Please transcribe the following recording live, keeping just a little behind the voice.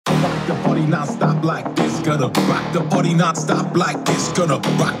rock the party non-stop like this. Gonna rock the party non-stop like this. Gonna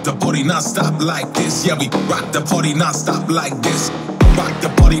rock the party non-stop like this. Yeah, we rock the party non-stop like this. Rock the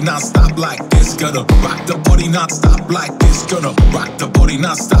party non-stop like this. Gonna rock the party non-stop like this. Gonna rock the party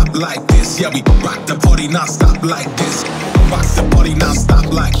non-stop like this. Yeah, we rock the party non-stop like this. Rock the party non-stop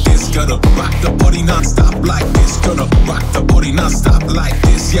like this. Gonna rock the party non-stop like this. Gonna rock the party non-stop like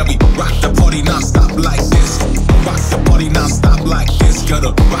this. Yeah, we rock the party non-stop like this. Rock the party non-stop like this.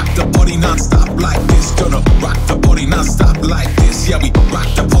 Gonna rock the party non-stop like this. Gonna rock the party non-stop like this. Yeah, we rock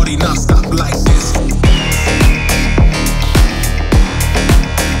the party non-stop like this.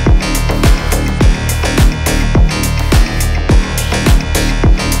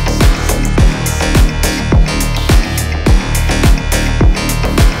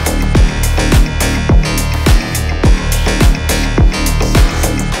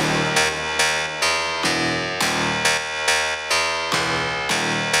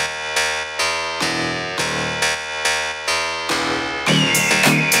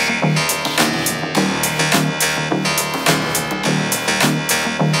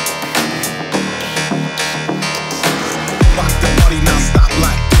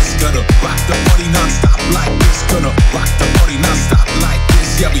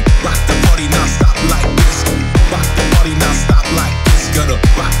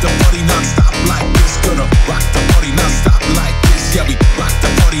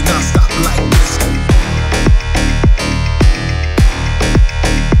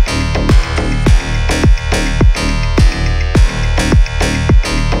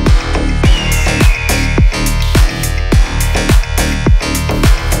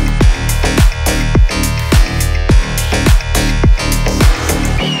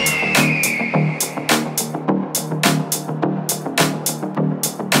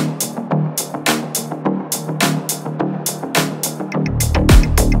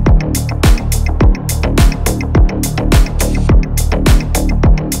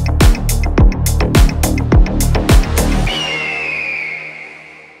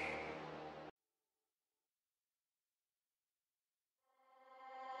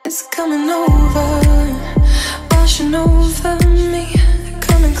 It's coming over, washing over me,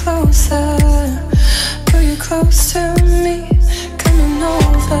 coming closer, pull you close to me, coming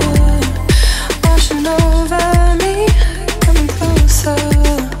over, washing over me, coming closer,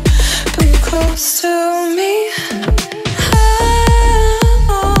 pull you close to me.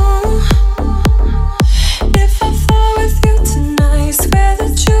 If I fall with you tonight, swear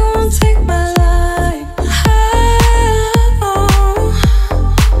that you won't take my life.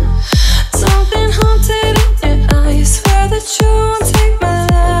 You won't take my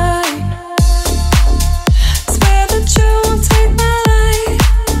life. Swear that you won't take my life.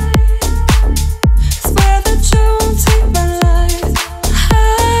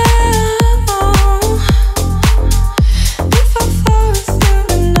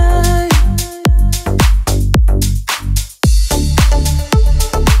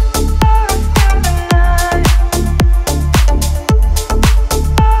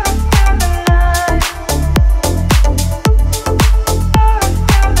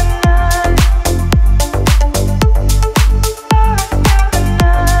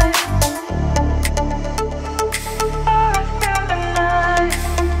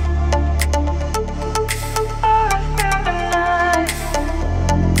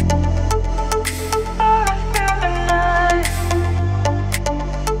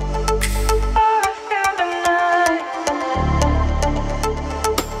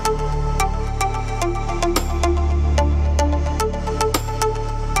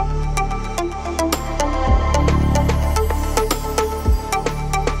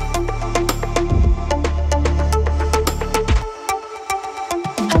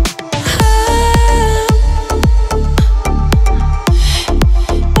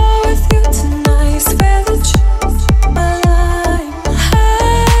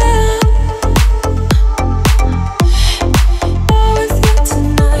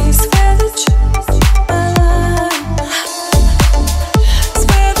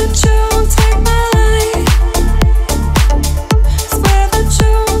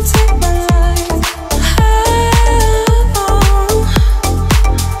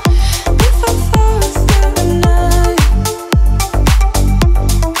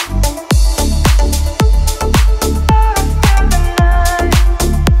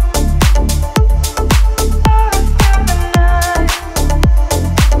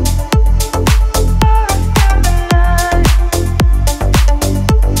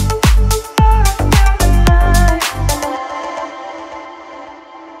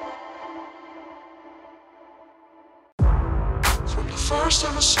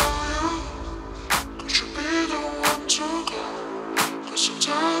 saw you, could you be the one to go? 'Cause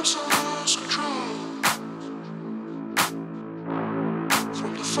sometimes I lose control.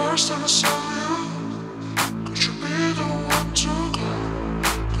 From the first time I saw you, could you be the one to go?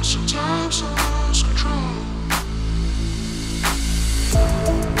 'Cause sometimes I lose control.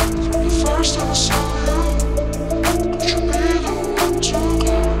 From the first time I saw you, could you be the one to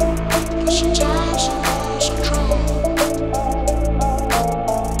go? 'Cause sometimes I lose control.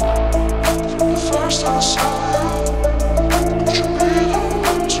 From the first time I saw you, could you be the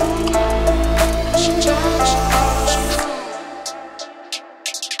one to go? 'Cause sometimes I lose control.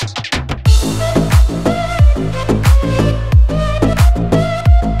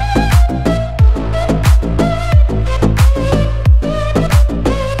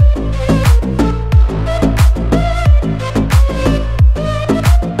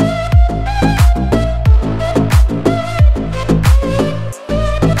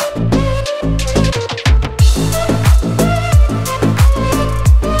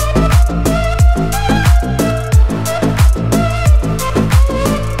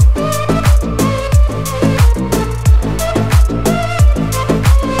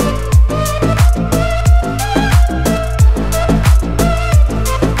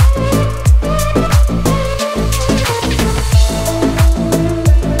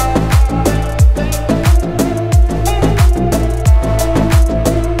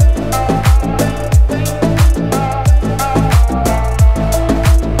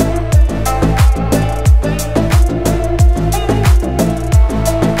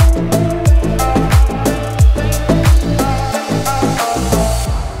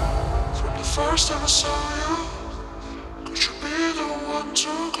 First time I saw you, could you be the one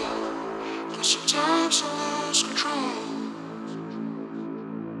to go? 'Cause sometimes I lose control.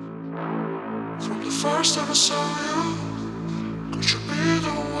 From the first time I saw you, could you be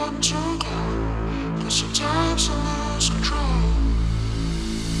the one to go? 'Cause sometimes I lose control.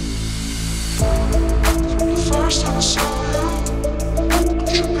 From the first time I saw you,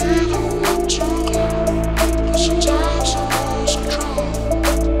 could you be the one to go? 'Cause sometimes I lose control.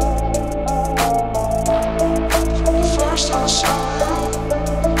 First time I saw you,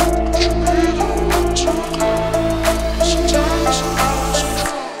 could you be the one to go? 'Cause sometimes I lose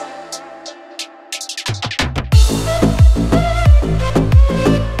control.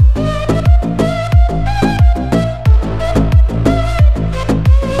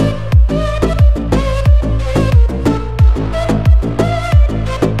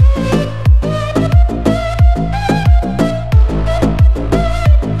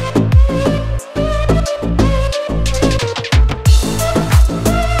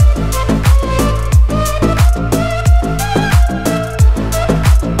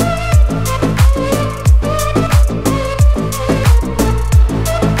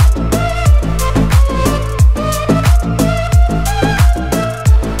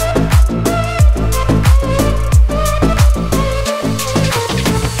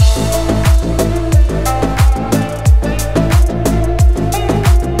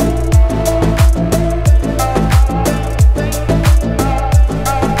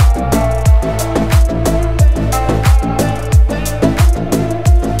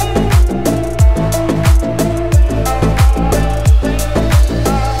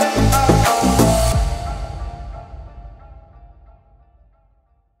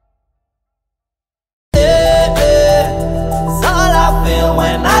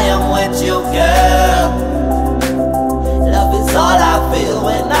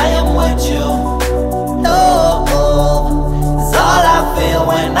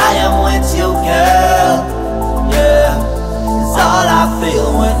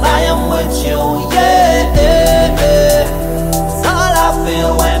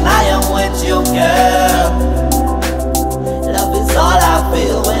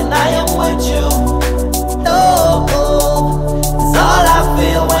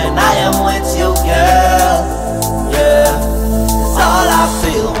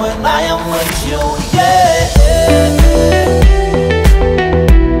 When I am with you, yeah.